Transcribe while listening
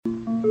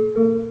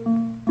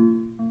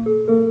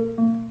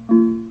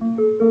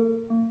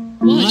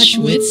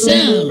with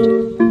Sound.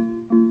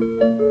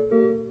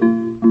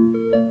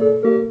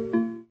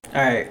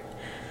 Alright,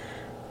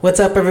 what's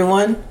up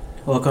everyone?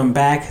 Welcome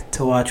back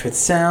to Watch with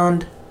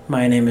Sound.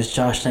 My name is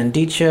Josh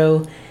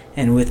Landicho,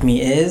 and with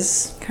me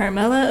is...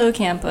 Carmela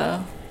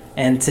Ocampo.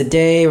 And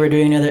today we're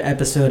doing another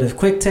episode of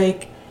Quick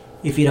Take.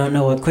 If you don't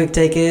know what Quick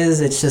Take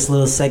is, it's just a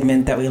little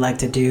segment that we like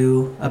to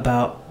do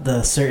about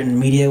the certain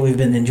media we've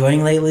been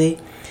enjoying lately.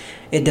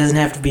 It doesn't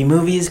have to be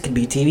movies, it could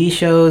be TV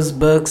shows,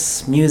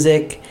 books,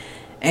 music,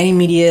 any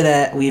media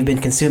that we've been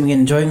consuming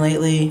and enjoying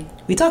lately,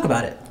 we talk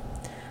about it.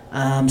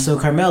 So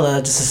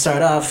Carmela, just to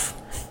start off,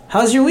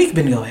 how's your week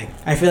been going?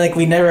 I feel like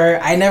I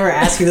never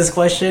ask you this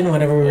question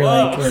whenever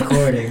we're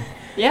recording.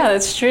 Yeah,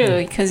 that's true,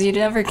 because you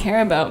never care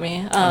about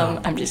me.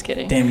 I'm just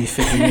kidding. Damn, you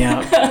figured me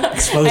out.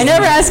 I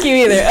never ask you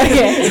either.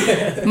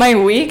 Okay. My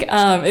week,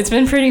 it's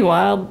been pretty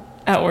wild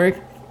at work.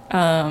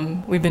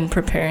 We've been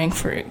preparing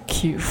for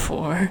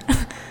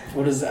Q4.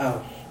 What is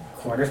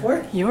quarter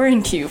four? You're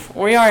in Q4.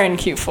 We are in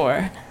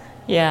Q4.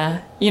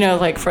 Yeah. You know,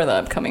 like for the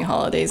upcoming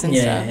holidays and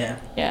stuff.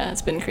 Yeah,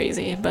 it's been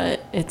crazy,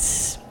 but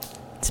it's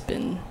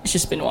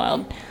just been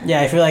wild.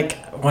 Yeah, I feel like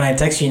when I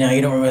text you now,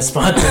 you don't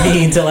respond to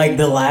me until like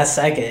the last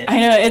second. I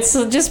know, it's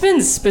just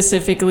been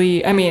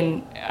specifically, I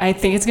mean, I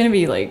think it's going to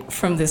be like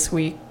from this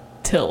week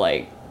till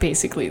like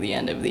basically the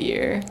end of the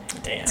year.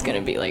 Damn. It's going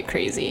to be like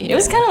crazy. Yeah. It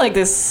was kind of like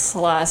this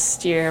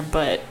last year,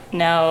 but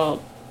now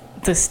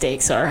the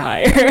stakes are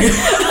higher.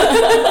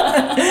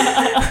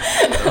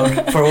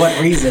 For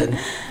what reason?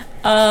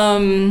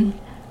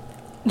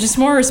 Just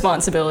more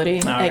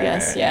responsibility, I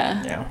guess.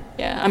 Right.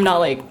 Yeah. I'm not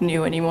like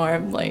new anymore.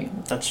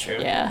 Like that's true.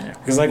 Yeah.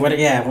 Because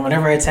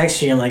whenever I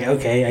text you, I'm like,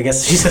 okay, I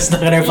guess she's just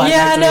not gonna reply.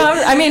 Yeah, no.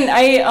 I mean,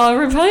 I'll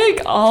reply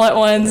like all at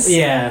once.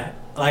 Yeah.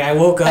 Like I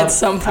woke up at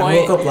some point.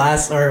 I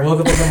woke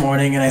up in the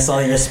morning and I saw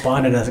you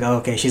responded. I was like, oh,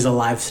 okay, she's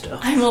alive still.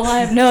 I'm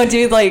alive. No,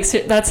 dude. Like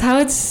that's how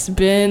it's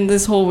been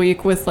this whole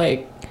week with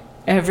like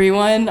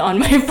everyone on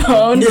my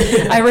phone.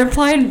 I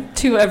replied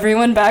to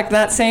everyone back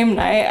that same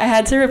night. I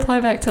had to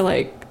reply back to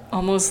like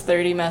almost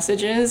 30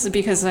 messages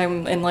because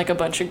I'm in like a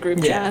bunch of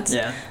group chats.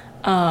 Yeah.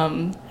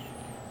 And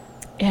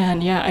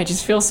yeah, I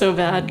just feel so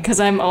bad because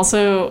I'm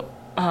also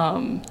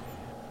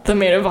the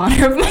maid of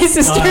honor of my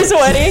sister's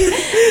wedding,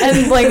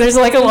 and like there's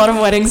like a lot of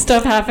wedding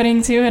stuff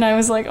happening too, and I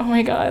was like, oh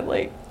my god,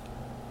 like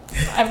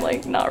I'm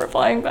like not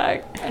replying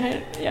back,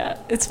 and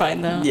it's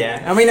fine though.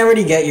 Yeah, I mean, I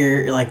already get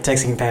your like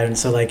texting pattern,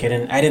 so like I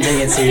didn't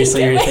take it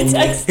seriously or anything.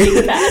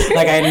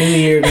 Like I knew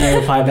you were gonna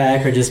reply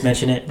back or just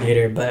mention it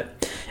later.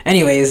 But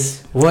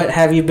anyways, what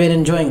have you been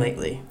enjoying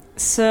lately?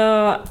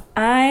 So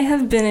I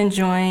have been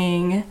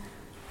enjoying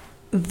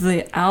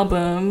the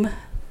album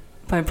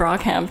by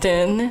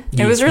Brockhampton.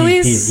 It was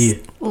released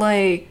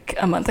like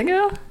a month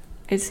ago,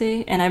 I'd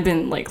say, and I've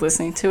been like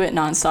listening to it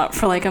nonstop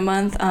for like a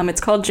month. It's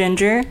called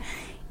Ginger.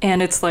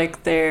 And it's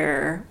like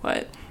their,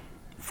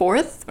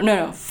 fifth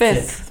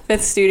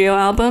studio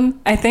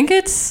album. I think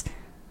it's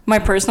my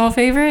personal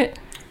favorite,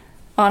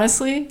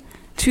 honestly,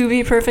 to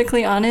be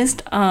perfectly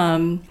honest. I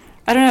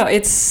don't know,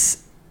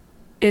 it's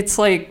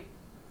like,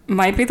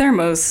 might be their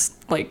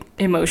most, like,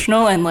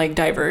 emotional and, like,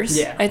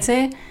 diverse, I'd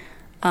say.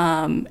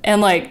 And,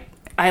 like,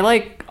 I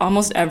like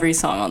almost every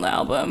song on the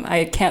album.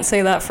 I can't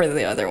say that for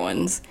the other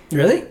ones.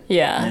 Really?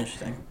 Yeah.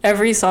 Interesting.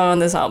 Every song on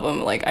this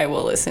album, like, I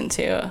will listen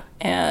to.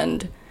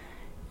 And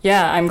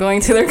yeah, I'm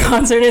going to their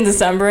concert in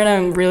December, and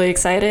I'm really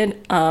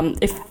excited.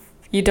 If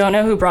you don't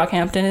know who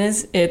Brockhampton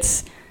is,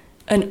 it's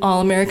an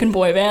all-American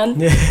boy band.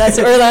 That's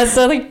what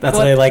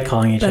they like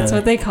calling each other. That's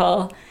what they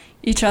call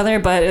each other,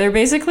 but they're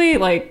basically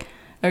like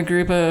a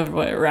group of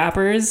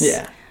rappers.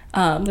 Yeah.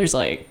 There's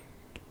like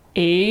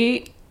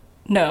 7.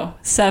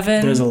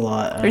 There's a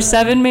lot. There's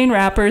 7 main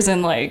rappers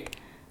and like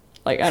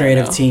I don't know.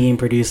 Creative team,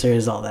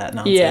 producers, all that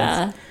nonsense.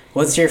 Yeah.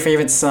 What's your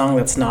favorite song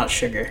that's not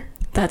Sugar?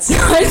 That's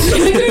not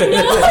Sugar,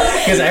 no.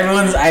 Because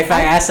if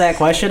I ask that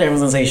question,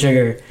 everyone's gonna say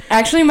Sugar.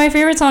 Actually, my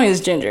favorite song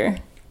is Ginger.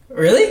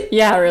 Really?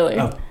 Yeah, really.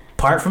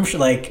 Apart from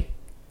like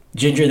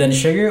Ginger then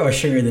Sugar or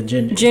Sugar then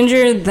Ginger?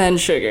 Ginger then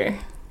Sugar.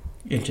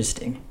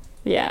 Interesting.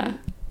 Yeah.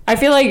 I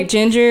feel like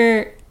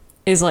Ginger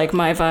is like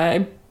my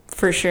vibe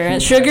for sure.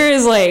 Sugar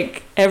is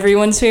like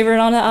everyone's favorite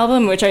on the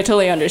album, which I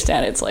totally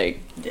understand. It's like,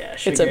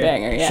 Sugar. It's a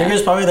banger, yeah.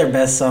 Sugar's probably their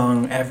best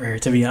song ever,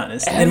 to be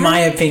honest. In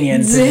my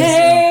opinion.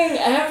 Dang,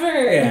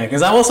 ever. Yeah,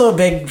 because I'm also a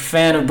big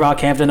fan of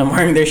Brockhampton. I'm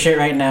wearing their shit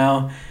right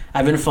now.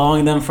 I've been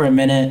following them for a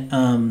minute.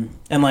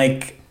 And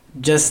like,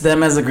 just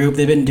them as a group,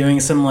 they've been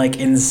doing some like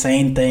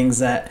insane things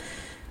that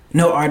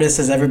no artist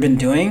has ever been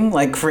doing.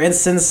 Like, for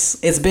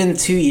instance, it's been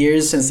 2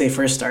 years since they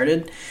first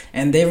started,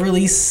 and they've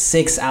released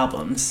 6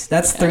 albums.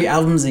 That's 3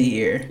 albums a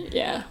year.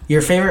 Yeah.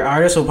 Your favorite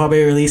artist will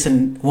probably release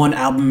one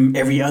album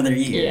every other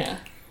year. Yeah.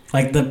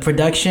 Like, the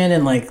production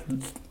and, like,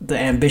 the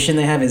ambition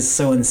they have is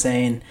so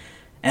insane.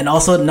 And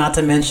also, not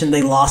to mention,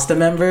 they lost a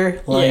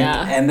member.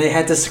 And they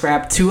had to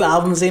scrap 2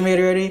 albums they made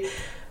already.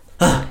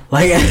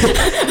 Like,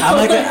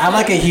 I'm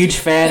like a huge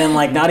fan, and,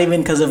 like, not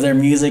even because of their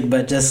music,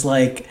 but just,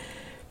 like,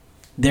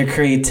 their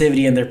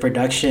creativity and their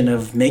production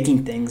of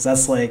making things.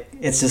 That's, like,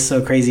 it's just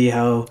so crazy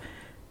how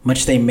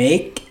much they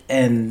make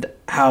and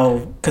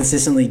how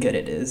consistently good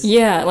it is.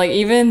 Yeah, like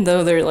even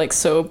though they're like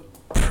so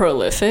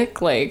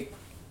prolific, like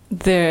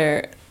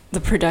the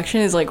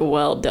production is like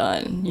well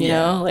done, you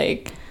know?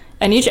 Like,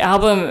 and each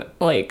album,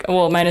 like,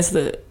 well, minus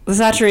the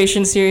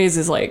Saturation series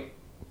is like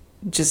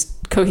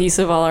just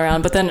cohesive all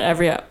around, but then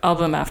every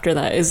album after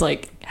that is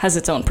like has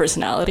its own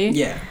personality.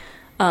 Yeah.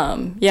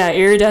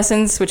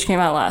 Iridescence, which came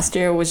out last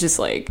year, was just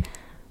like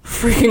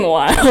freaking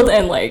wild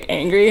and like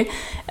angry,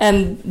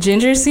 and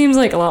Ginger seems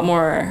like a lot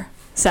more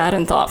sad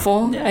and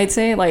thoughtful. I'd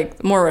say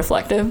like more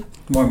reflective,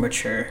 more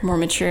mature.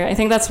 I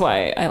think that's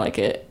why I like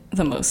it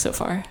the most so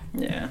far.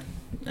 Yeah,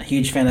 a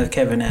huge fan of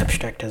Kevin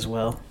Abstract as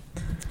well.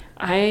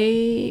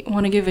 I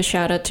want to give a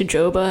shout out to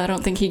Joba. I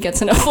don't think he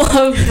gets enough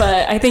love,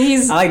 but I think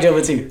he's... I like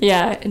Joba too.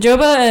 Yeah,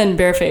 Joba and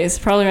Bareface,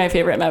 probably my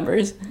favorite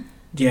members.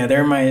 Yeah,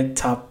 they're my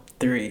top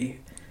 3.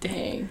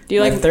 Dang. Do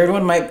you like... The third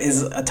one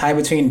is a tie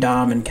between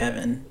Dom and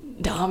Kevin.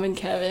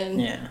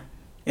 Yeah.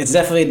 It's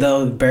definitely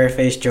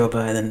Bareface,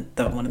 Joba, and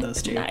then one of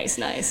those two.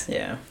 Nice.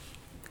 Yeah.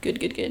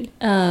 Good.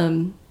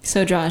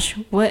 So Josh,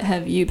 what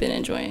have you been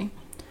enjoying?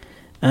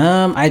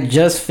 I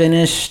just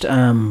finished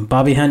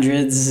Bobby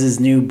Hundreds'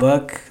 new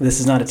book,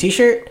 This Is Not a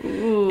T-Shirt,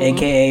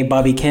 aka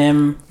Bobby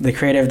Kim, the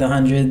creator of the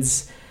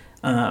Hundreds.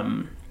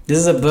 This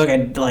is a book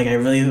I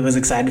really was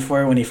excited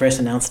for when he first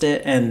announced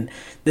it, and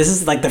this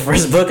is like the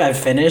first book I've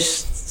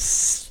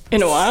finished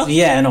in a while.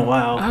 Yeah, in a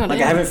while. Oh, I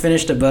haven't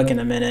finished a book in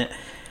a minute.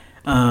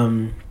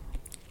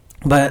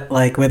 But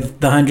like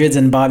with the Hundreds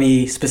and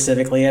Bobby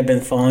specifically, I've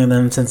been following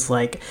them since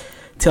like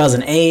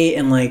 2008,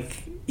 and like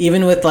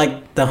even with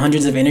like the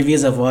hundreds of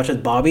interviews I've watched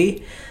with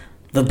Bobby,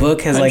 the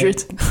book has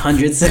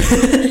hundreds.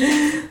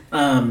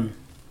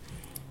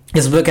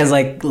 This book has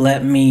like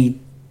let me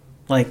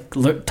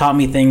taught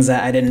me things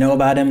that I didn't know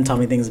about him, taught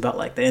me things about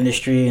like the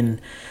industry and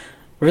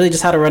really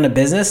just how to run a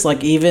business.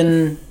 Like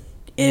even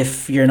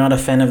if you're not a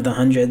fan of the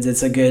Hundreds,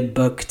 it's a good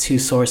book to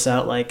source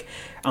out like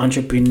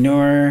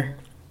entrepreneur,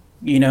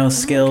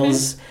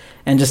 skills,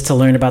 and just to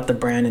learn about the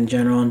brand in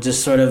general, and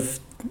just sort of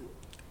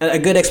a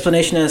good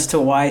explanation as to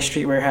why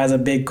streetwear has a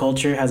big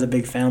culture, has a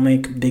big family,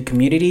 big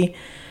community,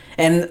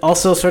 and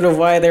also sort of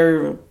why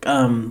they're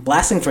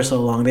lasting for so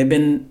long. They've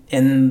been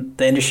in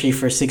the industry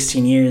for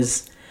 16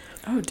 years.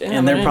 Oh, damn.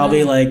 And they're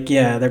probably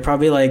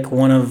like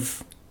one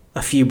of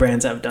a few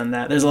brands that have done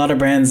that. There's a lot of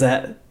brands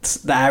that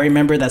I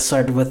remember that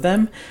started with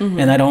them,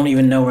 and I don't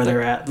even know where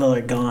they're at.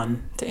 They're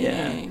gone. Dang.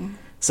 Yeah.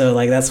 So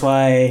like that's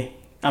why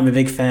I'm a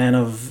big fan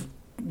of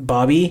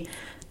Bobby.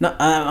 No,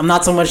 I'm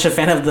not so much a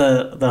fan of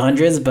the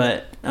Hundreds,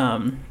 but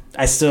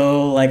I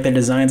still like their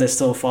designs. I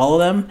still follow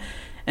them,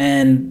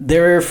 and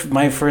they're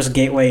my first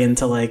gateway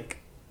into like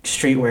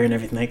streetwear and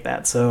everything like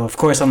that. So of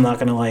course I'm not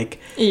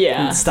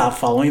gonna stop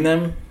following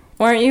them.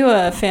 Why aren't you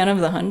a fan of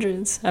the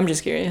Hundreds? I'm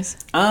just curious.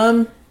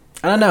 I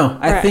don't know.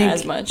 I think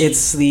as much.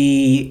 It's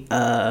the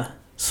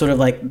sort of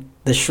like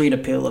the street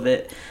appeal of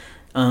it.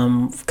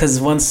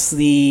 Because once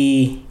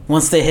they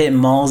hit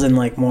malls and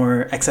like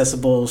more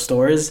accessible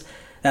stores,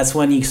 that's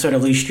when you sort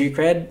of lose street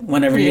cred.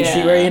 Whenever you're in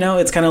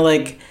streetwear, it's kind of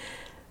like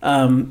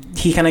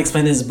he kind of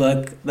explained in his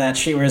book that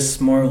streetwear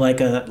is more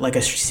like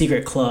a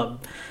secret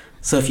club.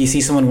 So if you see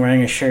someone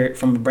wearing a shirt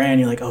from a brand,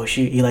 you're like, oh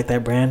shoot, you like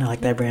that brand? I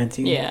like that brand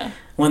too. Yeah.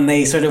 When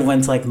they sort of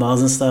went to like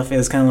malls and stuff, it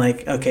was kind of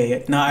like,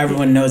 okay, not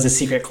everyone knows a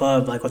secret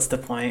club. Like, what's the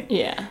point?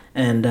 Yeah.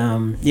 And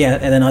and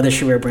then other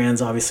streetwear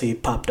brands obviously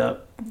popped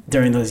up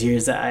during those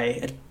years that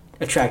I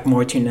attract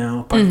more to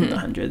now, apart from the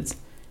Hundreds.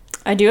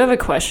 I do have a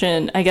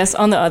question. I guess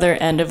on the other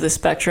end of the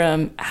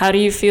spectrum, how do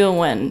you feel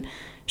when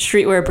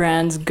streetwear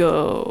brands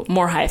go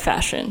more high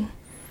fashion?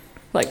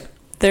 Like,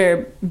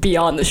 they're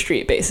beyond the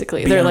street,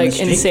 basically. They're like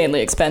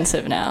insanely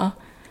expensive now.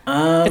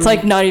 It's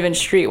like not even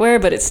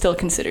streetwear, but it's still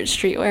considered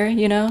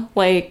streetwear,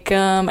 Like,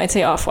 I'd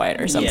say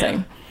Off-White or something.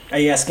 Yeah. Are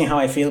you asking how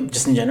I feel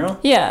just in general?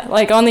 Yeah,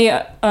 like on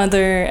the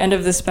other end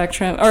of the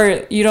spectrum,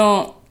 or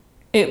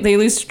they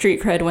lose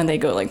street cred when they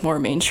go like more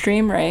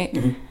mainstream, right?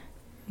 Mm-hmm.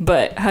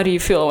 But how do you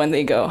feel when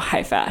they go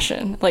high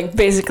fashion? Like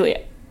basically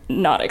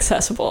not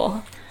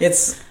accessible.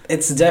 It's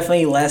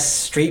definitely less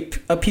street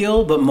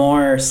appeal, but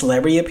more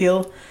celebrity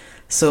appeal.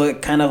 So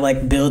it kind of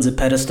like builds a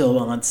pedestal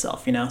on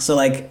itself, So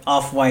like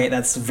Off-White,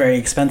 that's very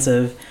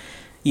expensive.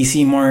 You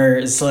see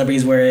more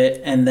celebrities wear it,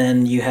 and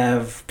then you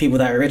have people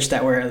that are rich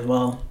that wear it as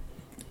well.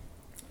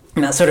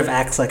 And that sort of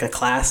acts like a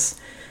class.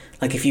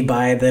 Like if you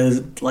buy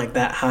those like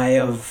that high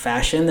of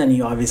fashion, then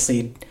you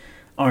obviously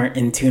aren't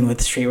in tune with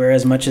streetwear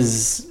as much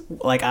as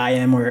like I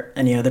am or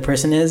any other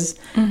person is.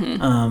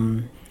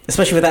 Mm-hmm.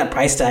 Especially with that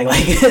price tag,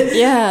 like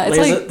it's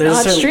like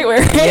not streetwear.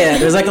 Yeah,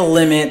 there's like a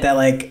limit that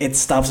like it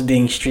stops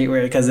being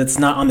streetwear because it's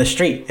not on the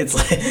street. It's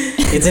like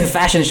it's in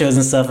fashion shows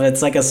and stuff.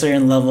 It's like a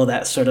certain level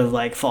that sort of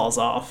like falls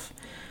off.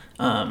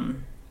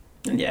 And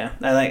yeah,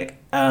 I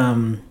like.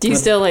 Do you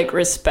still like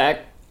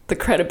respect the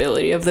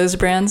credibility of those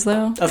brands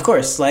though? Of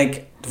course,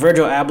 like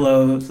Virgil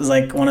Abloh is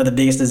like one of the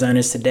biggest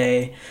designers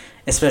today,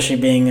 especially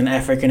being an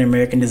African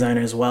American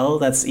designer as well.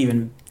 That's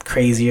even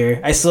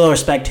crazier. I still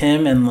respect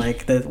him and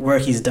like the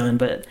work he's done,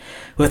 but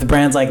with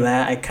brands like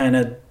that,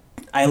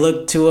 I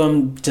look to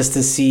them just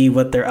to see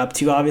what they're up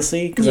to,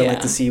 obviously, because I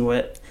like to see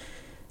what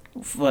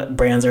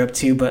brands are up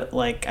to. But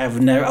like, I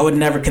would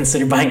never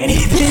consider buying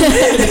anything.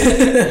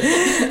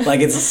 Like,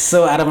 it's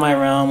so out of my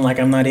realm. Like,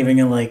 I'm not even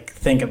gonna like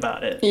think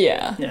about it.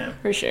 Yeah,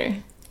 for sure.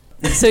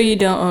 So you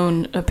don't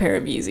own a pair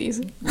of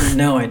Yeezys?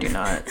 No, I do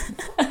not.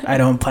 I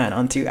don't plan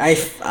on to.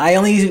 I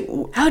only.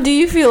 How do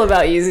you feel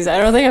about Yeezys? I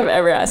don't think I've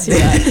ever asked you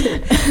that.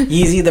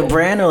 Yeezy the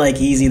brand or like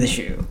Yeezy the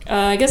shoe?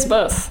 I guess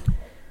both.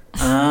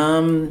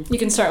 You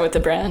can start with the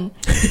brand.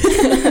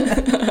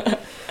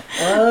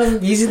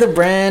 Yeezy the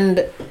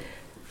brand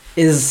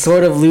is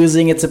sort of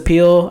losing its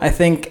appeal. I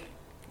think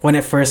when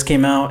it first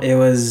came out, it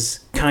was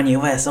Kanye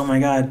West. Oh my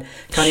God.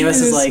 Kanye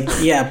West is like,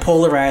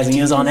 polarizing.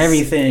 He was on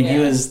everything. He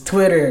was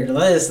Twitter,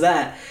 this,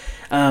 that.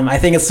 I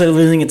think it's sort of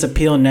losing its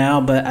appeal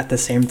now, but at the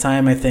same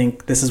time, I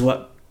think this is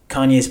what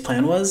Kanye's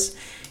plan was.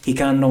 He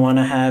kind of want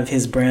to have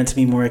his brand to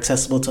be more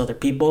accessible to other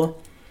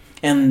people.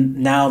 And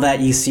now that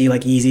you see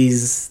like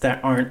Yeezys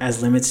that aren't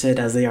as limited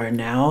as they are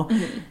now,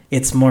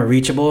 it's more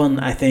reachable.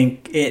 And I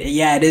think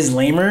it is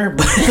lamer,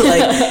 but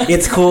like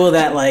it's cool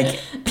that like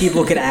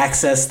people could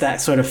access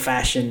that sort of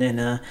fashion in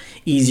a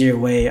easier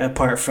way,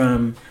 apart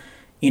from,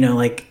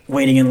 like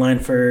waiting in line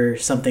for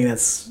something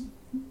that's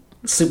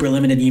super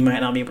limited you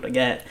might not be able to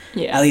get.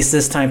 At least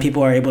this time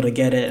people are able to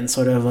get it and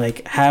sort of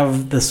like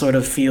have the sort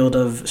of field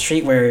of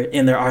streetwear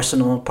in their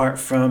arsenal, apart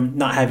from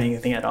not having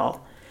anything at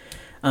all.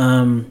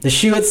 The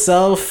shoe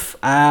itself,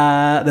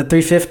 the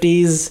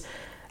 350s,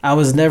 I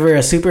was never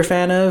a super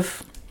fan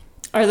of.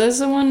 Are those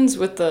the ones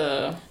with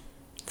the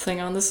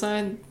thing on the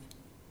side?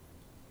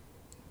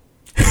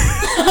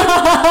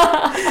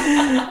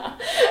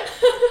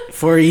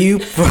 For all you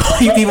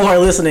people who are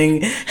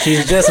listening,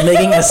 she's just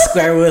making a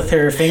square with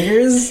her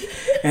fingers,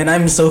 and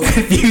I'm so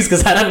confused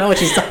because I don't know what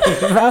she's talking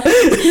about.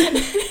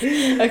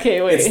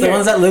 Okay, wait. It's the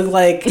ones that look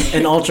like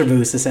an Ultra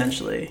Boost,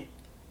 essentially.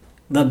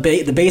 The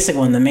basic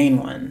one, the main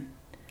one.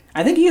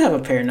 I think you have a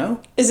pair,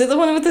 no? Is it the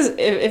one with this?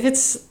 If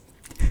it's...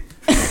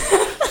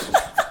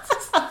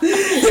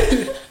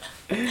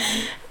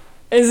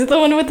 Is it the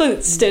one with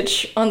the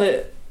stitch in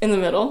the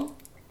middle?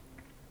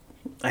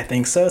 I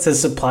think so. It says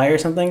supply or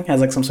something.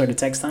 Has like some sort of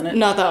text on it.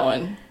 Not that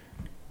one.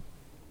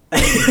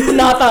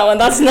 Not that one.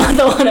 That's not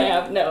the one I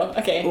have. No.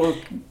 Okay. Well,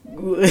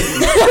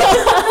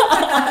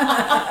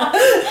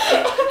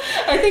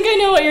 I think I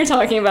know what you're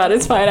talking about.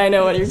 It's fine. I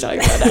know what you're talking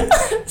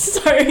about.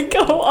 Sorry.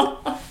 Go on.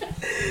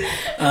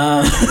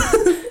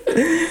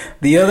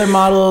 The other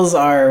models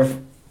are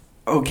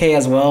okay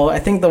as well. I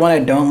think the one I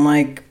don't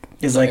like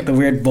is like the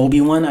weird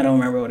bulby one. I don't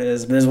remember what it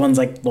is, but there's one's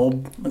like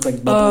looks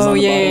like bubbles on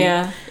the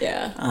bottom.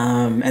 Yeah.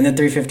 And the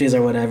 350s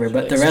or whatever,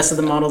 but the rest of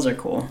the models are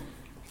cool.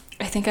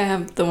 I think I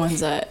have the ones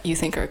that you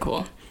think are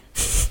cool.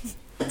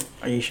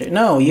 Are you sure?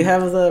 No, you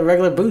have the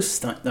regular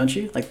Boost, don't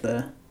you? Like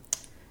the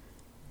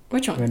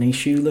which one? Running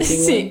shoe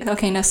looking one.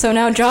 Okay,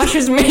 now Josh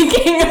is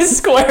making a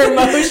square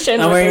motion.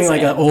 I'm wearing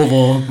like an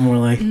oval, more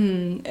like.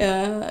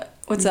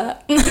 What's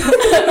that?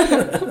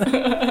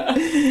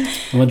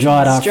 We'll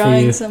draw it out for you.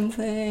 Drawing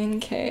something.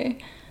 Okay.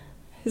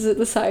 Is it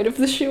the side of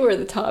the shoe or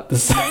the top? The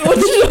side. Which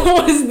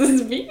was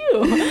this view?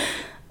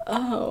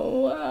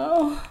 Oh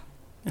wow.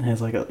 It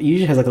has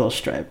usually has like a little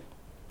stripe.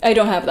 I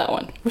don't have that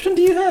one. Which one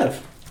do you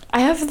have?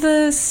 I have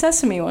the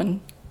sesame one.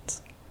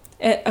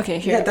 Okay,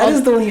 here. Yeah, that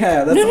is the one you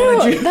have. That's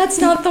no, that's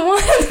not the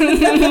one.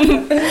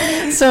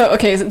 So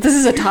this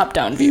is a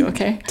top-down view,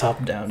 okay?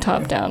 Top down.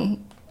 Top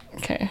down.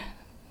 Okay.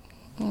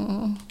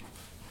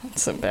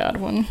 That's a bad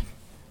one.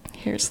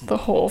 Here's the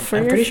hole for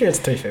I'm pretty sure it's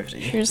 350.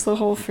 Here's the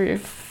hole for your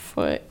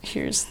foot.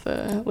 Here's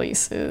the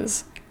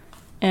laces.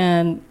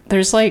 And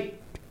there's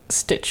like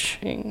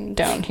stitching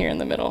down here in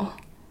the middle.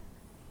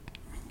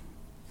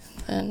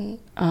 And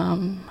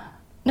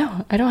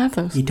no, I don't have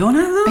those. You don't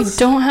have those? I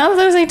don't have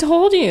those, I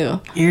told you.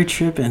 You're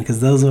tripping,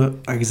 because those are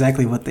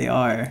exactly what they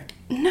are.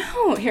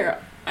 No, here.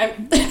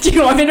 Do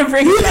you want me to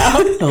bring them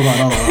out? Hold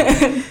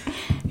on.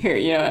 Here,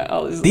 you know what?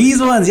 I'll just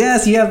these ones,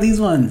 yes, you have these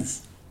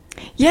ones.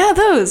 Yeah,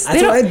 those. They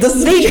don't have the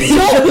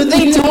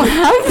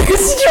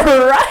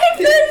stripe.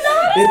 They're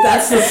not.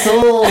 That's the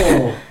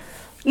sole.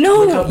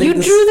 No, you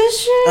drew this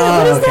shit. Oh,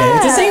 what is okay. that?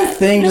 It's the same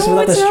thing, just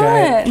without the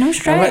stripe. Not. No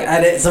stripe. I might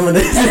edit some of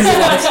this.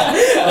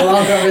 A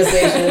long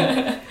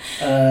conversation.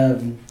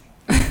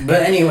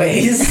 But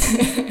anyways.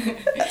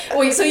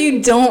 Wait, so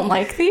you don't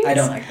like these? I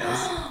don't like those.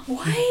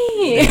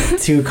 Why?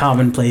 Too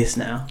commonplace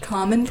now.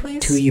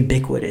 Commonplace? Too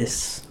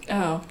ubiquitous.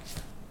 Oh.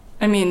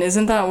 I mean,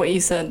 isn't that what you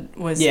said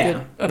was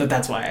good? But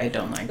that's why I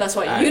don't like them. That's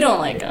why you don't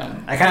like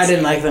them. I kind of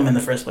didn't like them in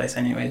the first place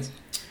anyways.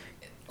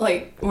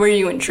 Like, were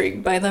you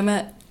intrigued by them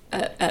at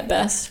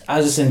best? I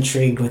was just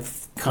intrigued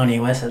with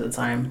Kanye West at the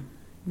time.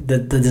 The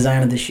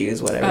design of the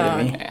shoes, whatever to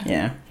me. Okay.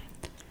 Yeah.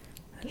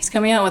 He's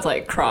coming out with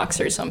like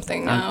Crocs or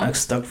something now. I'm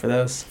stoked for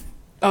those.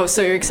 Oh,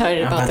 so you're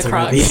excited about the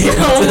Crocs? Really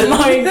Oh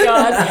my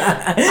god!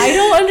 I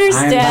don't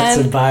understand I'm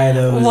about to buy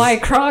those. Why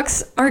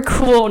Crocs are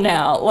cool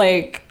now.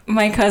 Like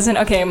my cousin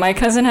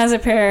has a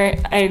pair.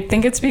 I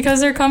think it's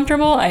because they're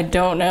comfortable. I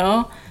don't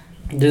know.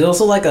 There's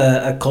also like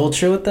a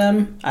culture with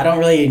them. I don't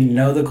really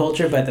know the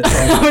culture, but it's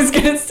like, I was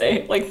gonna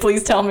say, like,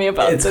 please tell me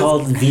about it's this.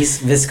 called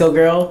Visco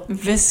Girl.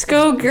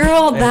 Visco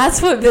Girl?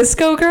 That's what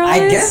Visco Girl is?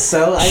 I guess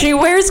so. She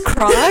wears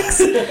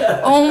Crocs?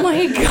 Oh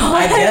my god.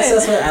 I guess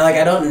that's what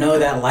I don't know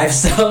that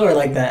lifestyle or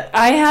like that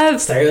I have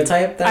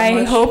stereotype that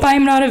much. I hope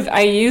I'm not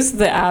I use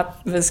the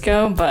app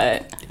Visco,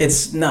 but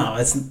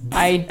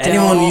I don't.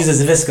 Anyone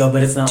uses Visco,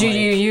 but it's not. Do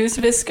you use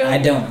Visco? I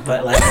don't,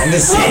 but like I'm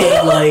just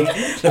saying, like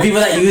the people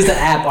that use the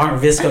app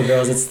aren't Visco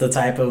girls. It's the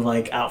type of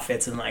like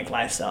outfits and like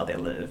lifestyle they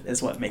live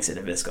is what makes it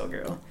a Visco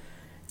girl.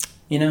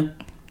 You know?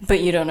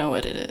 But you don't know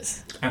what it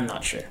is. I'm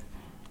not sure.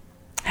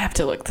 I have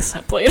to look this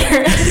up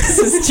later. This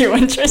is too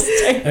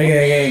interesting.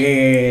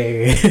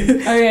 Okay.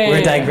 Okay.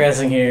 We're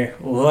digressing here.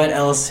 What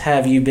else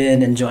have you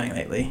been enjoying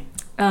lately?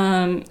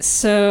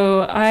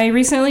 So I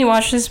recently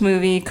watched this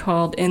movie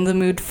called In the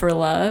Mood for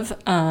Love.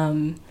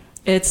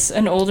 It's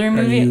an older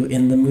movie. Are you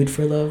in the mood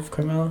for love,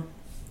 Carmela?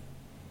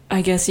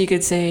 I guess you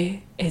could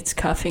say it's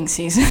cuffing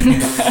season.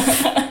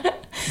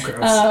 Gross.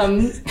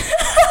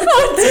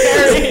 How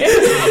dare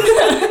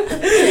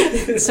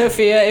you?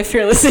 Sophia, if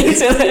you're listening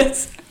to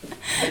this.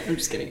 I'm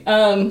just kidding.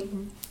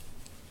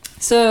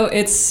 So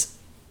it's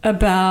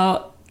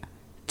about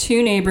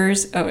two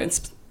neighbors. Oh,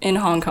 it's in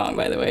Hong Kong,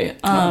 by the way.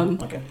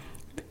 Okay.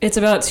 It's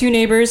about two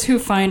neighbors who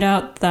find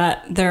out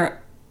that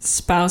their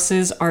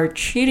spouses are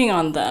cheating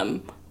on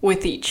them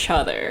with each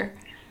other.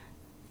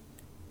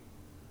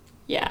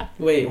 Yeah.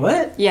 Wait,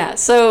 what? Yeah.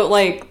 So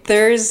like,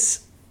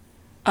 there's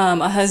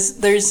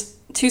there's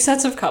two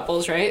sets of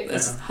couples, right?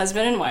 There's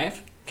husband and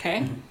wife.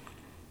 Okay. Mm-hmm.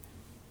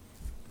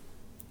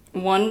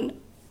 One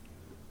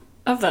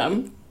of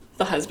them,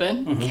 the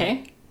husband,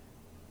 okay,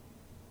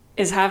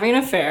 is having an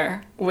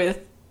affair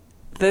with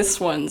this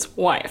one's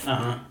wife.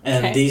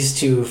 And these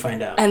two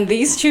find out. And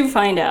these two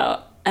find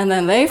out, and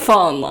then they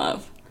fall in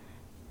love.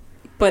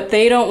 But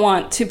they don't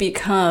want to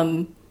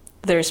become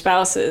their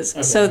spouses,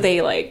 so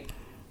they like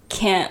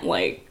can't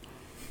like.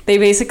 They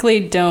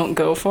basically don't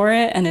go for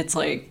it, and it's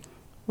like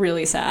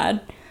really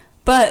sad.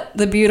 But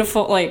the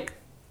beautiful, like,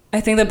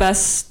 I think the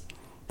best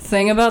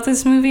thing about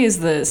this movie is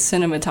the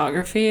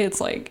cinematography.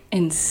 It's like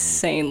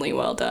insanely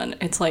well done.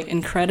 It's like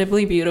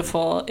incredibly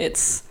beautiful. It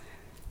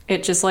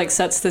just like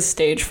sets the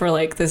stage for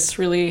like this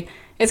really,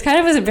 it's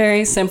kind of a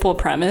very simple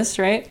premise,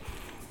 right?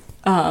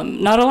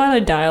 Not a lot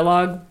of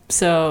dialogue,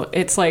 so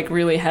it's like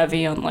really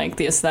heavy on like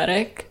the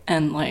aesthetic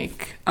and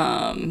like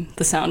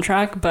the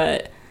soundtrack,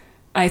 but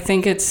I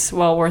think it's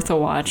well worth a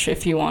watch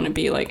if you want to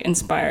be like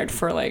inspired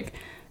for like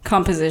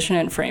composition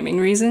and framing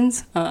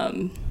reasons.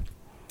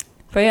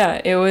 But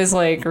yeah, it was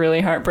like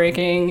really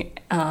heartbreaking.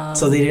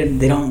 So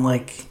they don't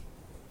like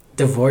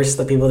divorce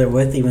the people they're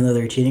with even though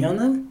they're cheating on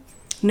them?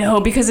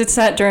 No, because it's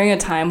set during a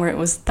time where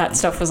that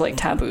stuff was like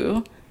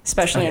taboo,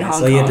 especially in Hong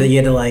Kong. So you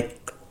had to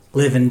like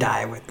live and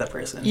die with the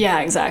person. Yeah,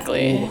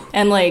 exactly. Ooh.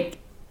 And like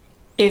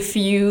if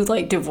you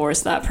like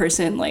divorce that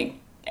person, like,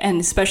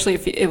 and especially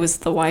if it was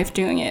the wife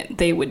doing it,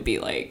 they would be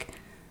like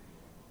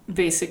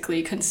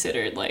basically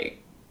considered like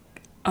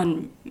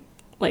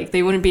like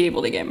they wouldn't be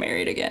able to get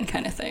married again,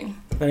 kind of thing.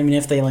 But I mean,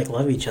 if they like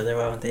love each other,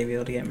 why wouldn't they be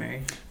able to get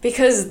married?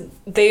 Because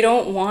they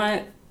don't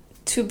want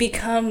to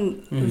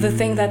become the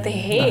thing that they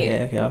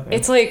hate. Okay.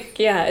 It's like,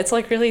 yeah, it's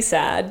like really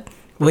sad.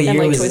 What year and,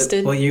 like, was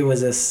twisted. What year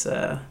was this?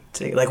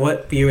 Like,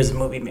 what year was the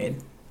movie made?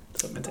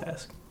 That's what I meant to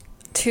ask.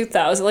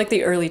 2000, like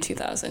the early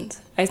 2000s.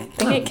 I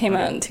think it came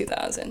out in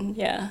 2000.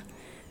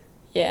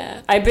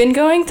 Yeah. I've been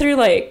going through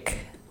like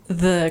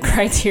the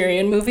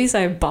Criterion movies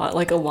I bought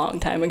like a long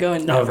time ago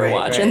and never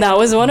watched, and that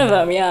was one of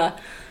them. Yeah.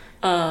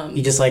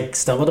 You just like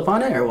stumbled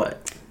upon it, or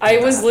what? I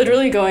was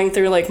literally going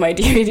through like my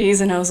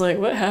DVDs and I was like,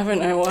 what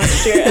haven't I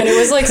watched here? And it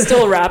was like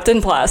still wrapped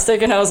in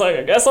plastic, and I was like,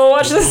 I guess I'll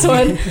watch this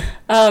one.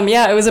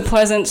 Yeah, it was a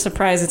pleasant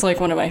surprise. It's like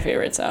one of my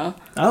favorites now.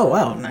 Oh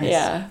wow, nice.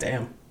 Yeah.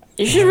 Damn.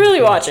 You should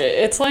really watch it.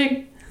 It's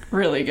like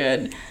really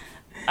good.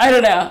 I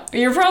don't know.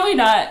 You're probably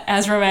not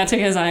as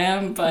romantic as I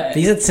am, but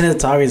you said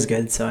cinematography is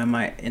good, so I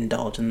might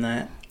indulge in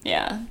that.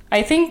 Yeah.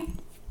 I think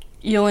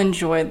you'll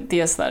enjoy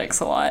the aesthetics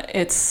a lot.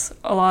 It's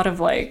a lot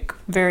of like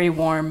very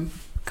warm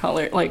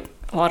color, like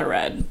a lot of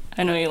red.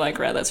 I know you like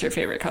red. That's your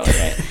favorite color,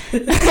 right?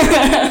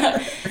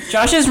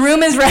 Josh's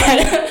room is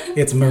red.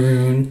 It's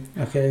maroon.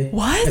 Okay.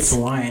 What? It's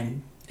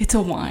wine. It's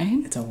a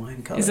wine? It's a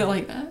wine color. Is it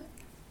like that?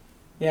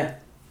 Yeah.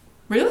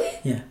 Really?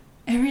 Yeah.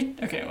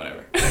 Okay,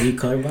 whatever. Are you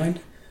colorblind?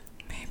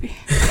 Maybe.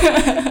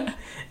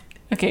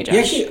 Okay,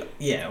 Josh.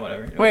 Yeah,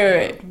 whatever.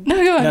 Wait.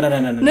 No, go on.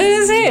 No.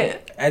 No, say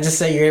it. I just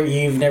say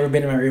you've never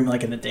been in my room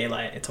like in the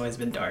daylight. It's always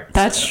been dark.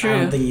 That's so true. I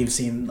don't think you've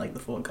seen like the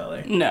full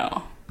color.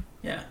 No.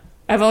 Yeah.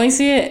 I've only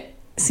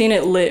seen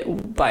it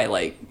lit by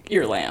like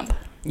your lamp.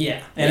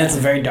 Yeah, and it's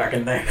very dark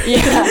in there.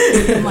 Yeah.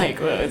 I'm like,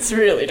 whoa, it's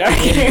really dark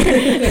in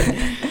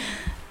here.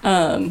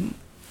 All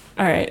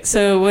right.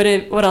 So what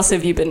else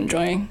have you been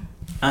enjoying?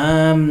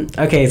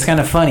 Okay, it's kind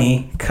of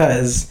funny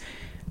because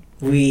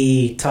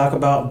we talk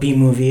about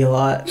B-movie a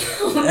lot.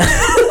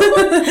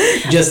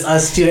 Just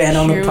us two and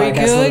on the podcast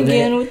Here we go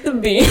again with the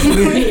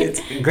B-movie.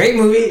 It's a great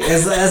movie.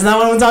 That's not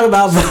what I'm talking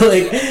about, but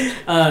like,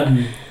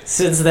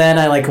 since then,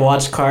 I like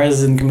watched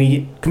Cars and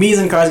Comedians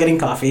in Cars Getting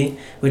Coffee,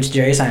 which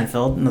Jerry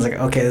Seinfeld, and I was like,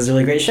 okay, this is a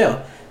really great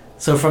show.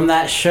 So from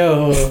that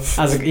show,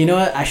 I was like, you know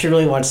what? I should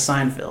really watch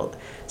Seinfeld.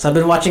 So I've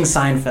been watching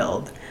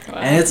Seinfeld,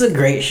 and it's a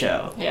great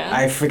show. Yeah.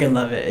 I freaking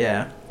love it.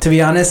 Yeah. To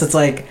be honest, it's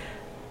like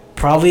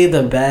probably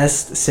the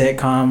best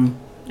sitcom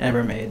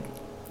ever made,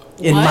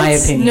 in my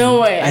opinion.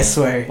 No way. I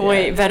swear.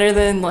 Wait, yeah. better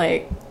than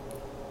like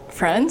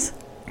Friends?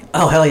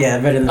 Oh hell yeah,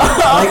 better than that.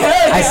 Like,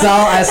 I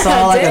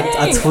saw like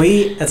a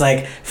tweet. It's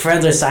like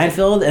Friends or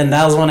Seinfeld, and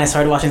that was when I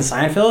started watching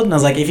Seinfeld. And I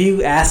was like, if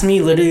you asked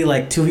me literally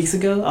like 2 weeks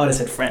ago, I would have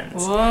said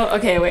Friends. Whoa.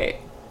 Okay, wait.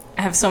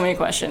 I have so many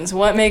questions.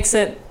 What makes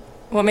it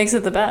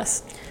the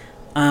best?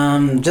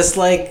 Just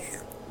like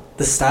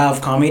the style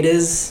of comedy it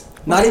is.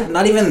 Not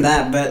even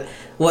that, but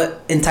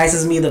what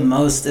entices me the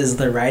most is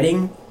the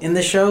writing in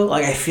the show.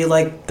 Like I feel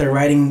like the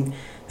writing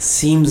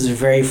seems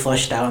very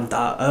fleshed out and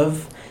thought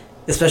of.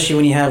 Especially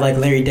when you have like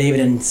Larry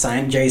David and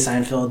Jerry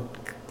Seinfeld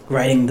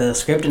writing the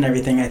script and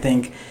everything, I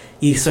think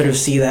you sort of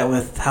see that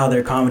with how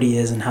their comedy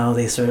is and how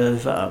they sort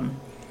of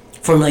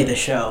formulate the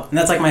show. And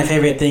that's like my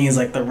favorite thing is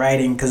like the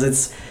writing,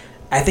 because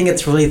I think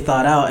it's really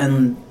thought out.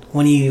 And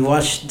when you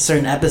watch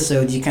certain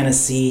episodes, you kind of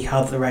see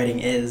how the writing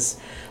is,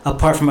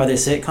 apart from other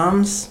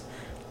sitcoms.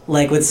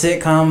 Like with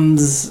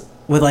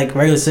like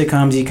regular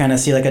sitcoms, you kind of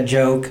see like a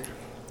joke,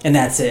 and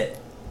that's it.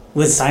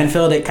 With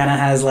Seinfeld, it kind of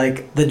has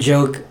like the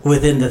joke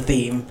within the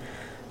theme.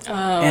 Oh,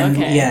 and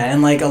okay. yeah,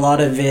 and like a lot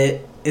of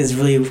it is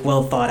really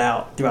well thought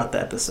out throughout the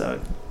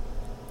episode.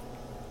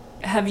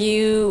 Have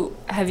you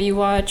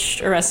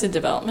watched Arrested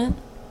Development?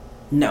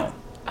 No.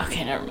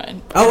 Okay, never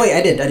mind. Oh wait,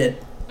 I did.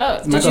 Oh,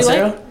 did Michael you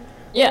Cera? like?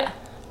 Yeah.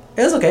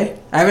 It was okay.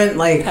 I haven't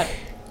like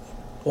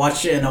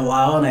watched it in a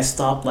while, and I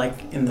stopped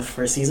like in the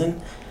first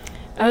season.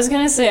 I was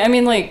gonna say, I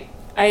mean, like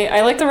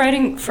I like the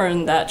writing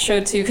from that show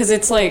too, because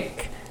it's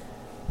like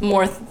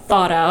more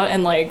thought out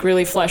and like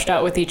really fleshed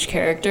out with each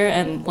character,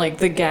 and like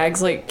the gags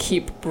like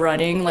keep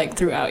running like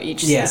throughout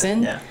each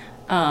season. Yeah.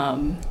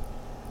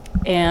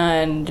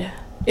 And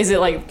is it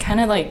like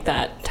kind of like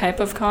that type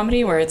of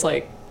comedy where it's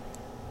like,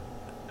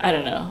 I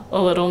don't know,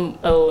 a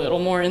little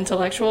more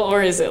intellectual,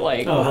 or is it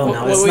like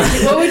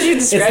what would you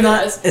describe it's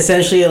not it as?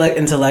 Essentially like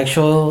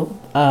intellectual.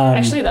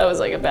 Actually, that was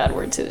like a bad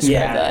word to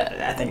describe that.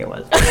 I think it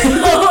was.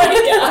 Oh my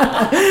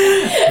god!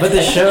 But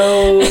the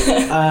show,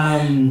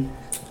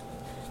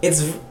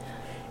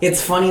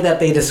 it's funny that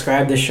they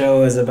describe the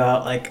show as the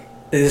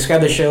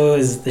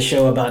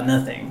show about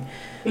nothing.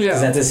 Yeah.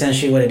 'Cause that's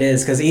essentially what it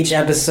is. Because each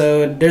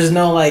episode, there's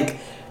no like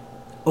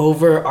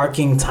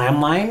overarching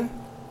timeline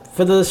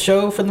for the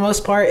show for the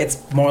most part. It's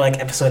more like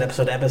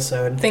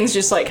episode. Things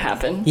just like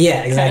happen.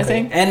 Yeah, exactly. Kind of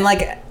thing. And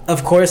like,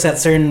 of course, at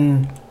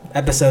certain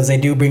episodes they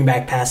do bring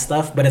back past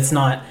stuff, but it's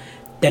not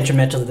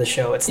detrimental to the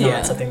show. It's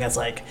not something that's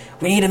like,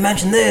 we need to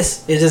mention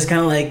this. It's just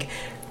kind of like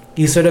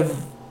you sort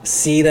of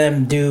see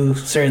them do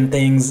certain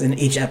things in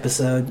each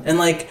episode. And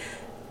like,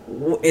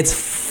 it's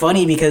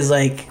funny because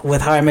like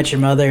with How I Met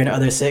Your Mother and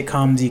other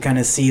sitcoms, you kind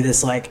of see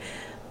this like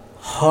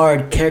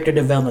hard character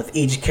development with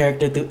each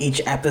character through each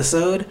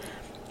episode,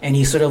 and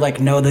you sort of like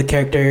know the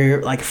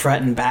character like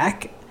front and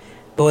back.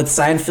 But with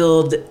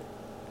Seinfeld,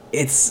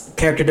 it's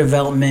character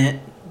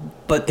development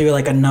but through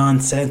like a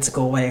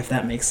nonsensical way, if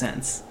that makes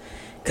sense.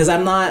 Because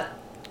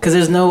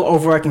there's no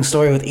overarching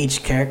story with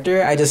each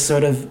character. I just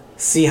sort of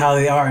see how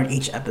they are in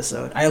each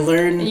episode.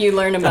 You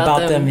learn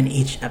about them in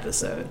each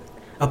episode,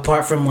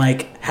 apart from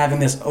like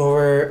having this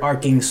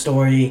overarching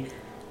story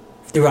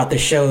throughout the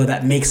show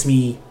that makes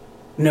me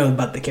know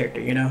about the character,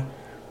 you know?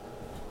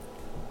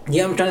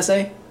 Yeah, I'm trying to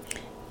say?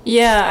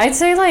 Yeah, I'd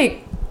say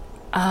like,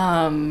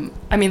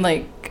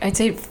 I'd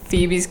say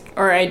Phoebe's,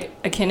 or I'd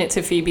akin it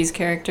to Phoebe's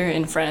character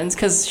in Friends,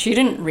 because she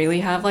didn't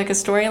really have like a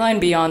storyline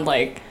beyond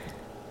like,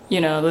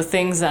 you know, the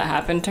things that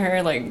happened to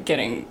her, like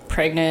getting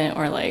pregnant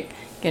or like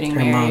getting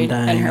married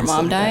and her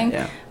mom dying.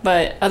 Yeah.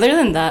 But other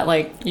than that,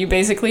 like you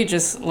basically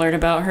just learn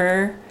about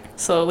her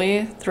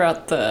slowly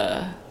throughout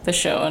the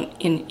show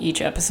in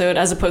each episode,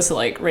 as opposed to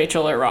like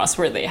Rachel or Ross,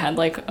 where they had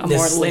like a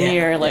more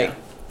linear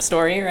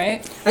story,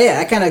 right? Oh yeah,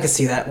 I kind of could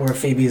see that, where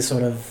Phoebe's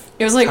sort of...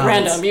 It was like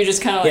random. You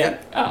just kind of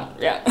like, oh,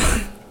 yeah.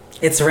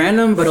 It's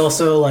random, but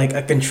also like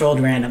a controlled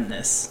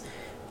randomness.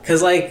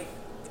 Because like,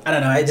 I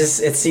don't know,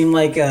 it seemed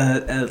like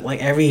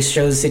like every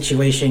show's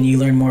situation, you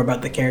learn more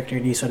about the character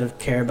and you sort of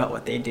care about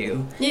what they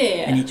do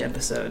in each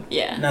episode.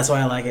 Yeah. And that's why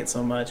I like it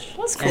so much.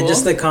 That's cool. And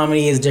just the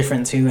comedy is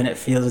different too, and it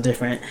feels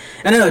different.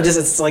 I don't know,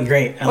 it's like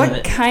great. I love it.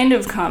 What kind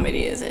of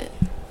comedy is it?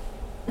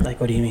 Like,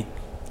 what do you mean?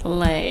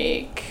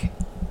 Like,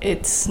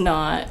 it's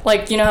not...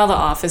 Like, you know how The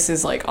Office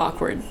is like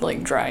awkward,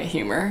 like dry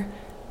humor?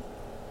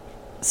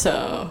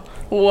 So...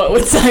 what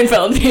would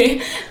Seinfeld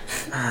be?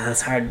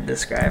 That's hard to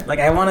describe. Like,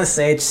 I want to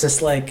say it's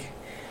just like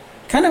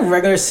kind of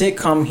regular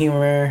sitcom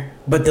humor,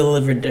 but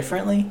delivered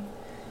differently.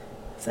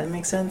 Does that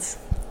make sense?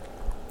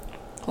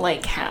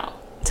 Like how?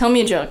 Tell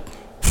me a joke.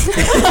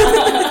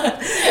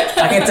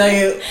 I can tell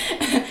you.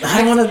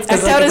 I don't want to.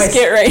 Act out a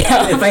skit right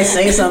now. If I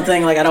say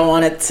something, like, I don't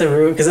want it to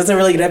ruin, because it's a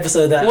really good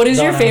episode. What is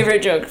your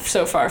favorite joke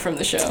so far from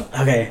the show?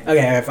 Okay,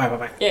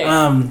 fine.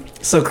 Yeah.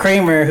 So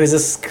Kramer, who's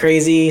this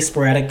crazy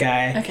sporadic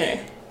guy. Okay.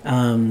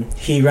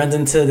 He runs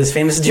into this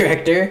famous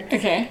director.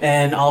 Okay.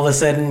 And all of a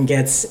sudden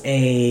gets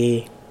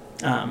a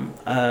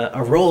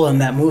role in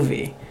that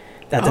movie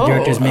that the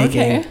director's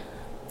making. Okay.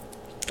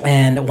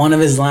 And one of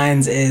his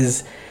lines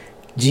is,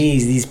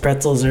 "Geez, these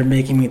pretzels are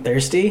making me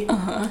thirsty."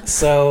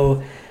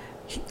 So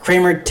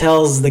Kramer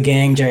tells the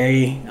gang,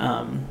 Jerry,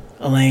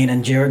 Elaine,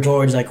 and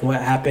George, like,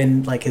 what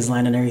happened, like his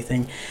line and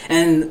everything.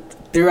 And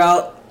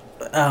throughout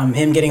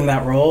him getting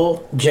that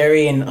role,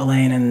 Jerry and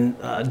Elaine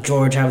and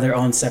George have their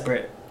own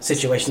separate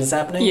situations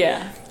happening.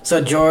 Yeah.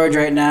 So George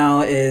right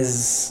now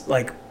is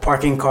like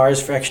parking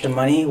cars for extra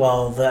money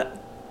while the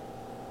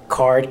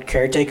car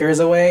caretaker is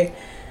away.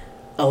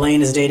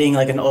 Elaine is dating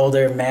like an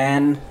older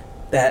man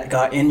that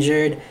got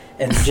injured,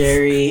 and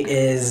Jerry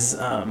is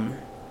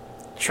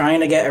trying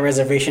to get a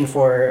reservation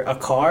for a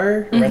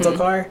car, a rental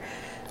car,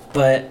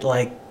 but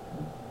like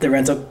the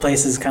rental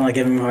place is kind of like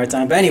giving him a hard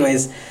time. But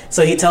anyways,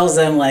 so he tells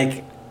them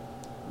like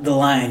the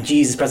line,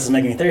 "Geez, this pretzel's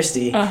making me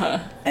thirsty,"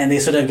 and they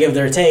sort of give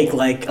their take.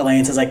 Like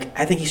Elaine says, like,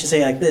 "I think you should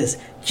say it like this: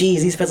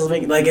 Geez, these pretzels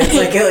make like it's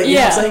like you know what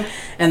I'm saying?"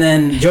 And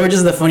then George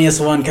is the funniest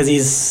one because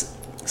he's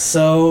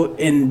so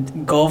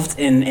engulfed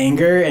in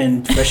anger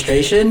and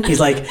frustration. He's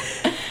like,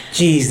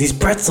 "Geez, these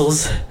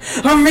pretzels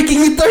are making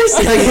me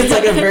thirsty." Like it's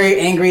like a very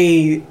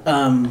angry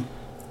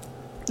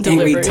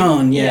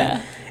tone.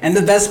 Yeah. And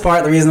the best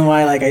part, the reason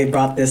why like I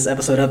brought this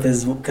episode up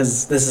is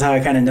because this is how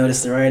I kind of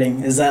noticed the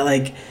writing. Is that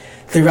like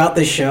throughout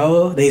the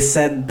show they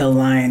said the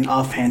line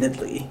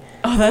offhandedly.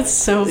 Oh, that's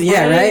so funny.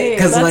 Yeah, right?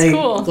 Because like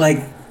cool.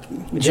 like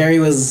Jerry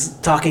was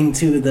talking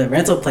to the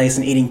rental place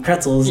and eating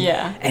pretzels.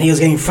 Yeah. And he was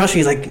getting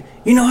frustrated. He's like,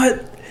 "You know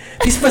what?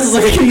 These pretzels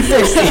are making me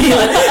thirsty."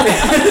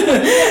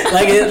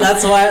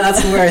 That's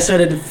where I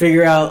started to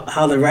figure out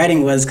how the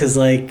writing was, because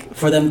like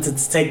for them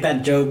to take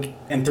that joke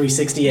and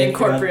 360 it,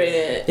 incorporate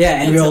it.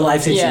 Yeah, in real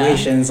life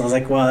situations. I was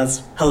like, wow,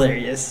 that's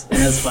hilarious and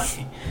that's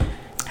funny.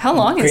 How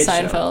long is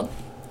Seinfeld?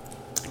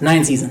 Show.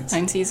 9 seasons.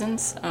 9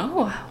 seasons? Oh,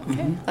 wow.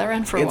 Okay. That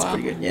ran for a while. It's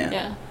pretty good,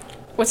 yeah.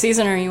 What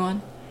season are you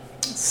on?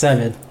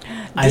 7.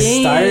 I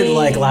started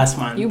like last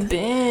month. You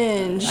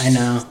binge. I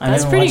know.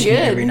 That's pretty good. It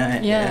every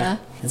night. Yeah.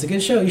 It's a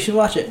good show. You should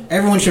watch it.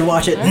 Everyone should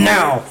watch it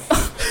now.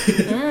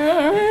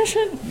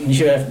 You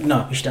should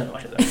not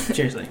watch it though.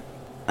 Seriously.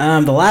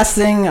 The last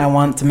thing I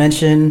want to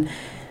mention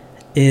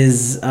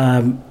is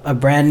a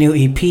brand new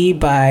EP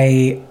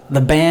by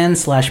the band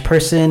 /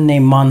 person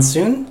named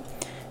Monsune.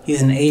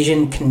 He's an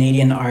Asian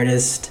Canadian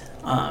artist,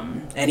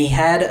 and he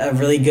had a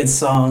really good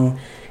song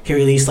he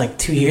released like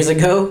 2 years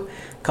ago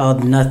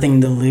called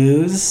 "Nothing to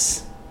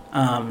Lose."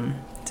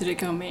 Did it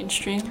go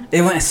mainstream?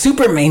 It went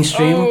super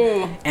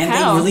mainstream, and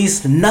they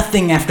released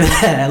nothing after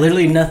that.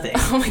 Literally nothing.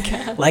 Oh my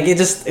god! Like it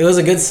was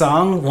a good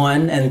song,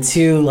 1, and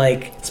 2,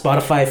 like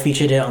Spotify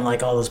featured it on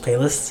like all those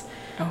playlists.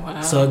 Oh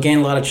wow! So it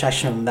gained a lot of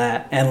traction from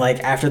that, and like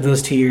after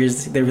those 2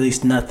 years, they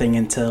released nothing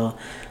until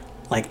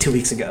like 2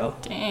 weeks ago.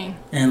 Dang.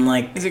 And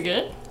like, is it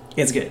good?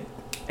 It's good,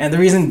 and the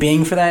reason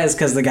being for that is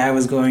because the guy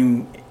was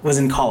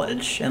in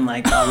college, and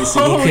like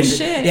obviously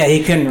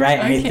he couldn't write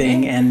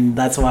anything, and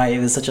that's why it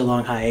was such a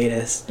long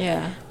hiatus.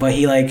 Yeah. But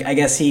he I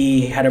guess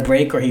he had a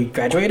break, or he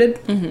graduated.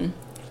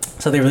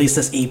 So they released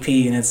this EP,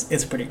 and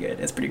it's pretty good.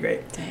 It's pretty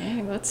great.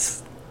 Dang,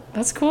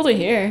 that's cool to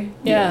hear.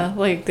 Yeah,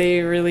 like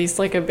they released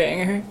like a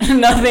banger.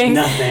 Nothing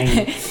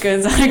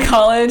goes out of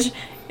college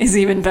is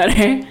even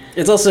better.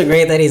 It's also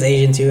great that he's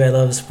Asian too. I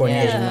love supporting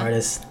Asian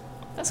artists.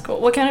 That's cool.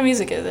 What kind of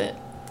music is it?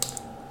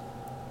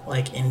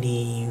 Like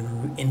indie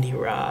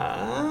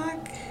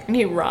rock.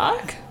 Indie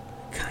rock?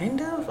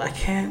 Kind of. I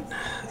can't.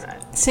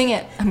 Sing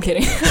it. I'm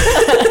kidding.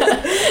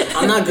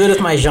 I'm not good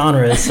with my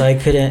genres, so I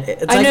couldn't.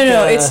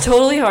 It's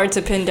totally hard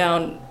to pin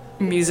down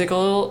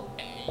musical,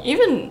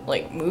 even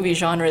like movie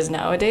genres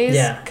nowadays.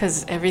 Yeah.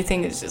 Because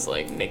everything is just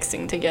like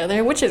mixing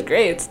together, which is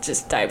great. It's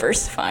just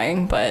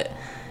diversifying, but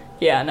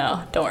yeah,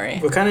 no, don't worry.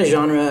 What kind of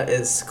genre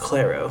is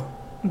Claro?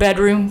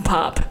 Bedroom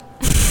pop.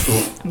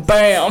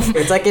 Bam.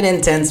 It's like an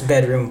intense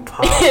bedroom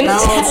pop. No,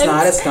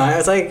 it's not.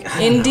 It's like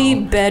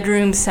indie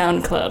bedroom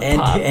SoundCloud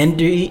pop.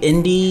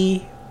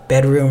 Indie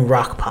bedroom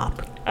rock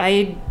pop.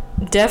 I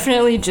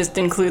definitely just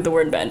include the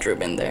word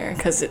bedroom in there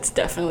because it's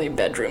definitely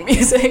bedroom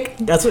music.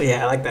 That's what.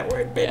 Yeah, I like that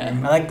word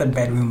bedroom. Yeah. I like the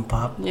bedroom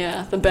pop.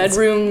 Yeah, the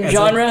bedroom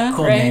genre. Like a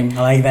cool right? name.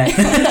 I like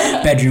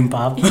that. Bedroom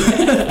pop.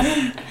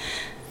 Yeah.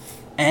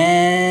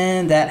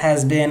 And that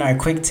has been our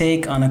quick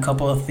take on a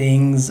couple of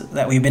things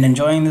that we've been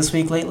enjoying this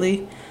week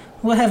lately.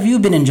 What have you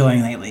been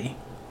enjoying lately?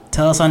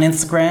 Tell us on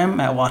Instagram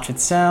at Watch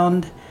It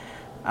Sound.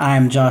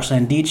 I'm Josh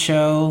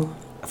Landicho.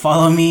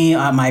 Follow me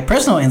on my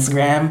personal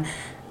Instagram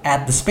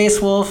at The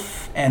Space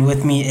Wolf, and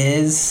with me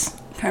is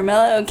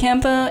Carmela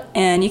Ocampo,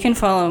 and you can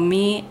follow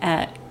me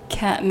at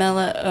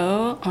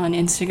CatMelaO on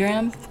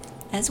Instagram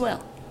as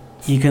well.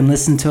 You can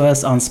listen to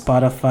us on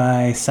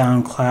Spotify,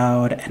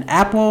 SoundCloud, and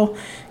Apple.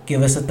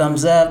 Give us a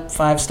thumbs up,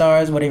 5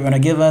 stars, whatever you want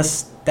to give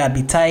us. That'd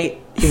be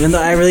tight. Even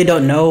though I really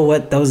don't know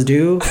what those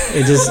do.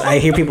 It just, I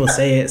hear people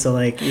say it, so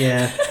like,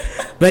 yeah.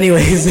 But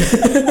anyways.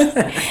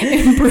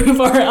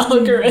 Improve our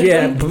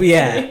algorithm.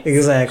 Yeah,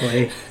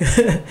 exactly.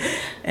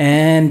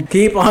 And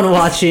keep on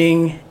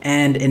watching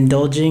and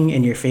indulging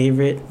in your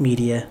favorite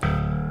media.